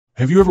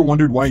Have you ever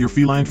wondered why your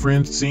feline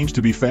friend seems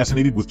to be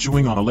fascinated with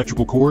chewing on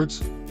electrical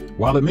cords?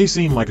 While it may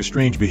seem like a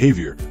strange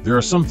behavior, there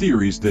are some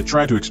theories that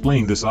try to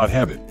explain this odd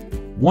habit.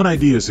 One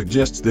idea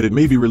suggests that it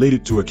may be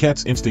related to a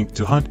cat's instinct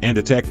to hunt and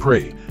attack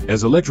prey,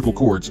 as electrical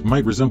cords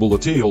might resemble a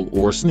tail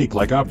or a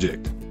snake-like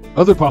object.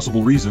 Other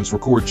possible reasons for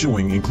cord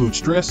chewing include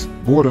stress,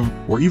 boredom,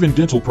 or even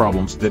dental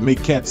problems that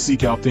make cats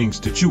seek out things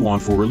to chew on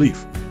for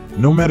relief.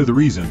 No matter the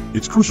reason,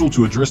 it's crucial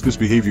to address this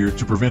behavior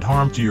to prevent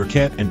harm to your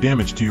cat and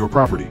damage to your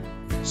property.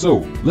 So,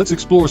 let's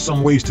explore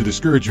some ways to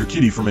discourage your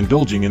kitty from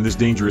indulging in this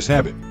dangerous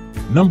habit.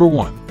 Number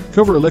 1.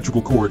 Cover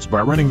electrical cords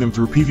by running them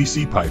through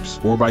PVC pipes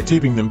or by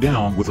taping them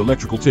down with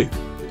electrical tape.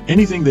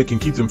 Anything that can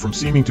keep them from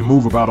seeming to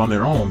move about on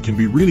their own can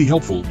be really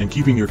helpful in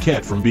keeping your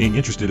cat from being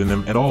interested in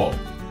them at all.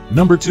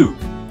 Number 2.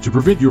 To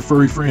prevent your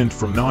furry friend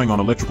from gnawing on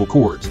electrical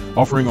cords,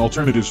 offering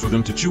alternatives for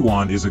them to chew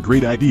on is a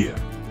great idea.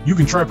 You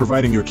can try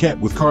providing your cat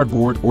with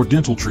cardboard or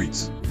dental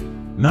treats.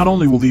 Not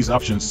only will these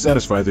options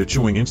satisfy their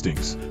chewing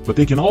instincts, but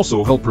they can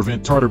also help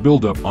prevent tartar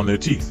buildup on their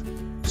teeth.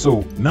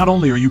 So, not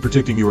only are you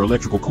protecting your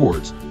electrical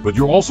cords, but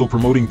you're also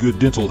promoting good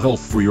dental health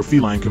for your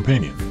feline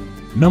companion.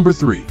 Number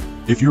 3.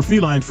 If your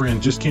feline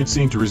friend just can't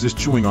seem to resist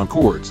chewing on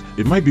cords,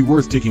 it might be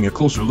worth taking a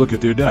closer look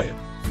at their diet.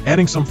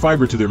 Adding some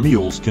fiber to their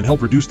meals can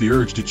help reduce the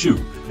urge to chew,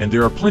 and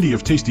there are plenty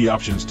of tasty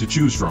options to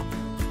choose from.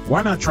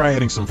 Why not try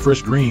adding some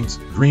fresh greens,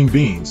 green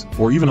beans,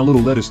 or even a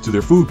little lettuce to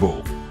their food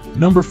bowl?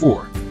 Number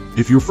 4.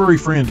 If your furry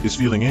friend is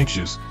feeling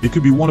anxious, it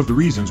could be one of the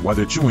reasons why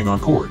they're chewing on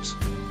cords.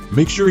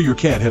 Make sure your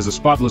cat has a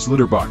spotless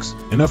litter box,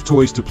 enough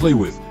toys to play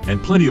with,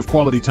 and plenty of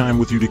quality time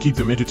with you to keep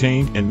them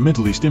entertained and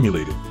mentally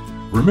stimulated.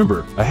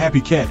 Remember, a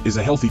happy cat is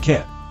a healthy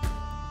cat.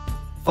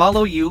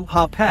 Follow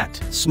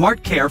Uahpet,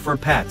 smart care for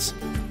pets.